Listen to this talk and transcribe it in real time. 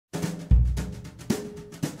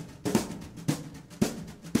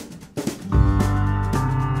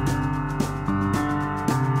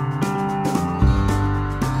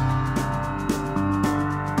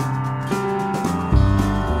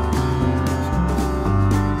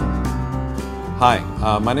Hi,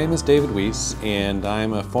 my name is David Weiss, and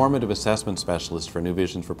I'm a Formative Assessment Specialist for New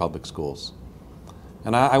Visions for Public Schools.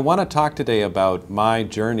 And I want to talk today about my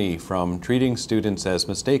journey from treating students as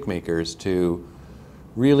mistake makers to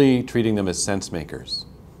really treating them as sense makers.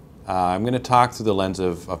 I'm going to talk through the lens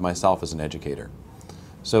of myself as an educator.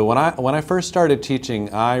 So when I first started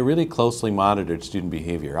teaching, I really closely monitored student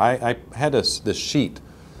behavior. I had this sheet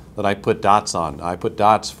that I put dots on. I put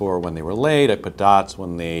dots for when they were late, I put dots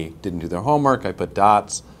when they didn't do their homework, I put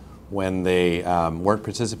dots when they weren't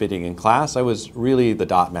participating in class. I was really the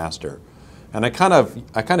dot master. And I kind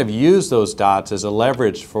of used those dots as a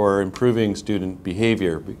leverage for improving student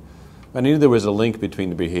behavior. I knew there was a link between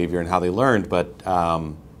the behavior and how they learned, but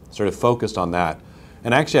sort of focused on that.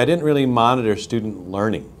 And actually I didn't really monitor student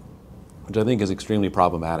learning, which I think is extremely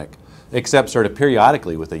problematic, except sort of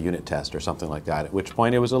periodically with a unit test or something like that, at which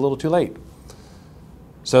point it was a little too late.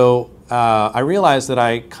 So I realized that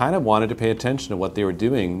I kind of wanted to pay attention to what they were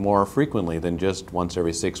doing more frequently than just once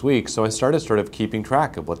every 6 weeks. So I started sort of keeping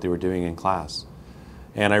track of what they were doing in class.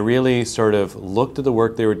 And I really sort of looked at the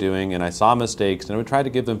work they were doing, and I saw mistakes, and I would try to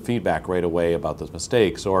give them feedback right away about those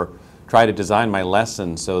mistakes, or try to design my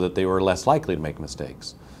lessons so that they were less likely to make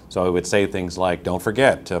mistakes. So I would say things like, don't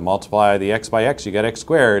forget to multiply the x by x, you get x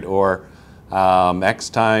squared, or x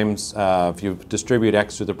times, if you distribute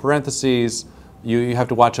x through the parentheses, you have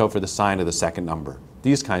to watch out for the sign of the second number.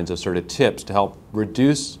 These kinds of sort of tips to help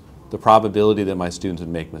reduce the probability that my students would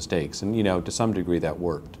make mistakes. And to some degree that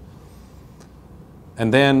worked.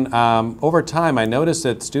 And then over time I noticed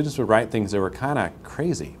that students would write things that were kind of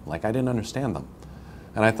crazy, like I didn't understand them.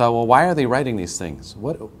 And I thought, well, why are they writing these things?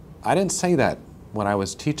 I didn't say that when I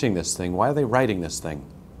was teaching this thing. Why are they writing this thing?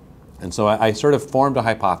 And so I sort of formed a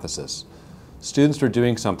hypothesis. Students were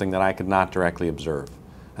doing something that I could not directly observe.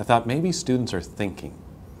 I thought maybe students are thinking.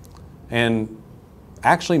 And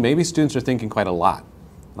actually maybe students are thinking quite a lot.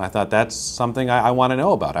 And I thought that's something I want to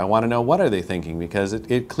know about. I want to know what are they thinking, because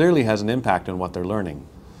it clearly has an impact on what they're learning.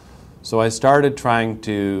 So I started trying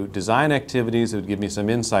to design activities that would give me some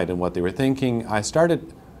insight in what they were thinking. I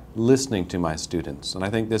started listening to my students, and I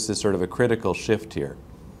think this is sort of a critical shift here.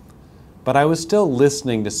 But I was still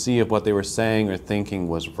listening to see if what they were saying or thinking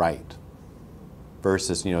was right,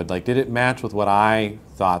 versus, like, did it match with what I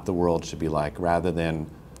thought the world should be like, rather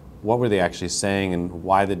than what were they actually saying and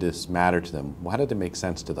why did this matter to them? Why did it make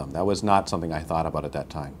sense to them? That was not something I thought about at that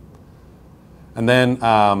time. And then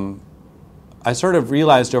I sort of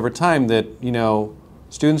realized over time that,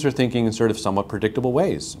 students are thinking in sort of somewhat predictable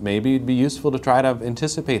ways. Maybe it'd be useful to try to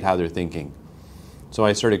anticipate how they're thinking. So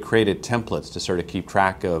I sort of created templates to sort of keep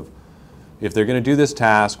track of, if they're going to do this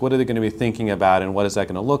task, what are they going to be thinking about, and what is that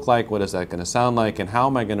going to look like, what is that going to sound like, and how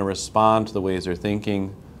am I going to respond to the ways they're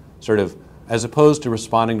thinking, sort of as opposed to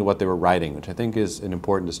responding to what they were writing, which I think is an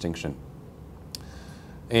important distinction.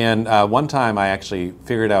 And one time I actually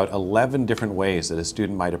figured out 11 different ways that a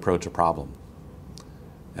student might approach a problem,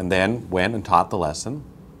 and then went and taught the lesson.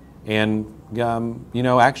 And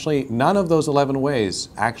actually none of those 11 ways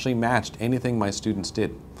actually matched anything my students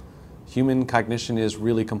did. Human cognition is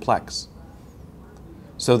really complex.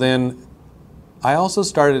 So then I also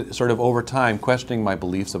started sort of over time questioning my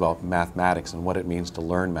beliefs about mathematics and what it means to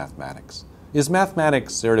learn mathematics. Is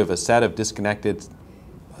mathematics sort of a set of disconnected,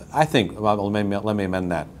 let me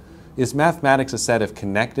amend that. Is mathematics a set of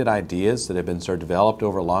connected ideas that have been sort of developed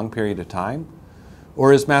over a long period of time?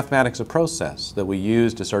 Or is mathematics a process that we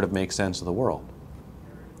use to sort of make sense of the world?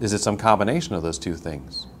 Is it some combination of those two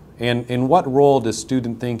things? And in what role does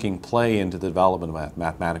student thinking play into the development of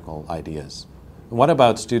mathematical ideas? And what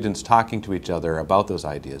about students talking to each other about those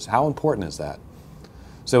ideas? How important is that?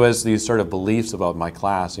 So as these sort of beliefs about my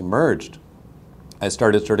class emerged, I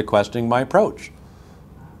started sort of questioning my approach.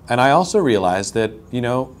 And I also realized that,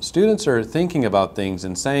 students are thinking about things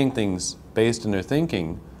and saying things based on their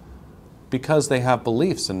thinking because they have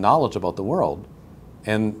beliefs and knowledge about the world,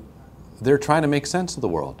 and they're trying to make sense of the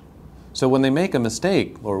world. So when they make a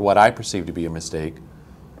mistake, or what I perceive to be a mistake,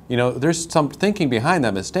 there's some thinking behind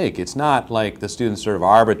that mistake. It's not like the students sort of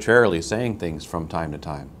arbitrarily saying things from time to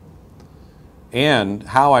time. And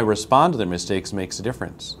how I respond to their mistakes makes a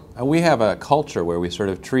difference. And we have a culture where we sort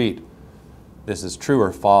of treat this is true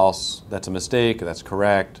or false, that's a mistake, that's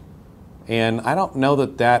correct. And I don't know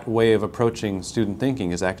that that way of approaching student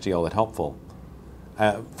thinking is actually all that helpful.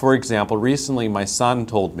 For example, recently my son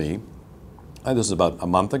told me, this was about a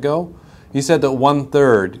month ago, he said that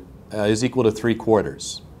 1/3 is equal to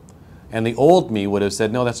 3/4. And the old me would have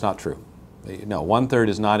said, no, that's not true. No, 1/3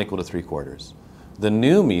 is not equal to 3/4. The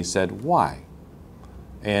new me said, why?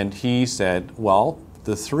 And he said, well,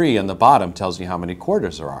 the 3 on the bottom tells you how many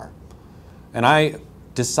quarters there are. And I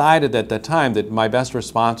decided at that time that my best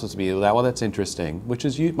response was to be, well, that's interesting, which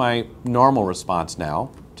is my normal response now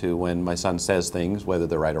to when my son says things, whether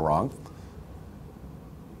they're right or wrong.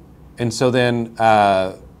 And so then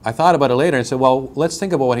I thought about it later and said, well, let's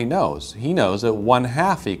think about what he knows. He knows that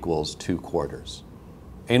 1/2 equals 2/4,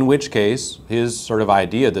 in which case his sort of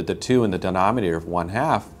idea that the 2 in the denominator of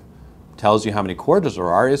 1/2 tells you how many quarters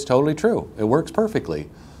there are is totally true. It works perfectly.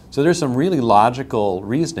 So there's some really logical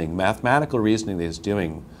reasoning, mathematical reasoning that he's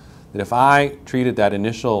doing, that if I treated that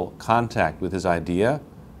initial contact with his idea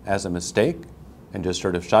as a mistake and just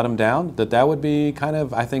sort of shut him down, that would be kind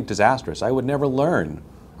of, I think, disastrous. I would never learn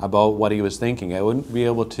about what he was thinking. I wouldn't be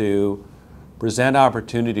able to present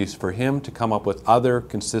opportunities for him to come up with other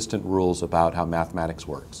consistent rules about how mathematics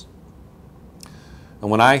works.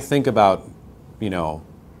 And when I think about,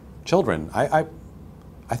 children, I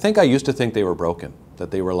think I used to think they were broken, that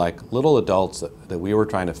they were like little adults that we were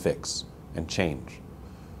trying to fix and change.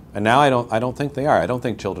 And now I don't think they are. I don't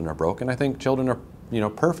think children are broken. I think children are,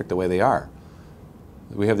 perfect the way they are.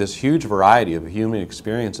 We have this huge variety of human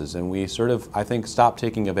experiences, and we sort of, I think, stop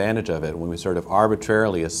taking advantage of it when we sort of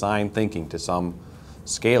arbitrarily assign thinking to some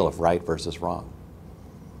scale of right versus wrong.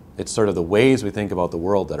 It's sort of the ways we think about the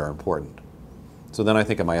world that are important. So then I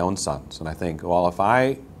think of my own sons, and I think, well, if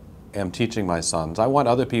I am teaching my sons, I want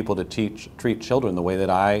other people to treat children the way that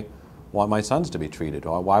I want my sons to be treated.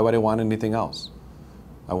 Why would I want anything else?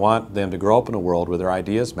 I want them to grow up in a world where their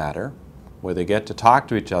ideas matter, where they get to talk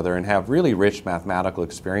to each other and have really rich mathematical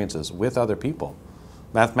experiences with other people.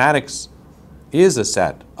 Mathematics is a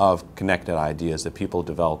set of connected ideas that people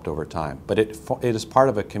developed over time, but it is part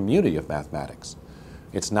of a community of mathematics.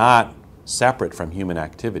 It's not separate from human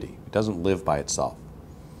activity. It doesn't live by itself.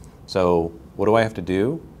 So what do I have to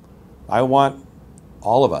do? I want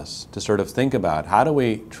all of us to sort of think about, how do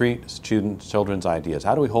we treat children's ideas?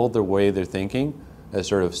 How do we hold the way they're thinking as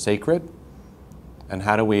sort of sacred? And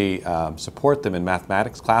how do we support them in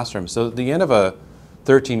mathematics classrooms? So at the end of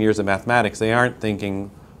 13 years of mathematics, they aren't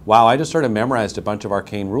thinking, wow, I just sort of memorized a bunch of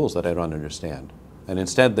arcane rules that I don't understand. And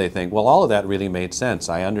instead they think, well, all of that really made sense.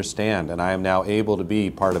 I understand, and I am now able to be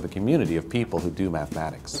part of a community of people who do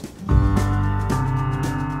mathematics.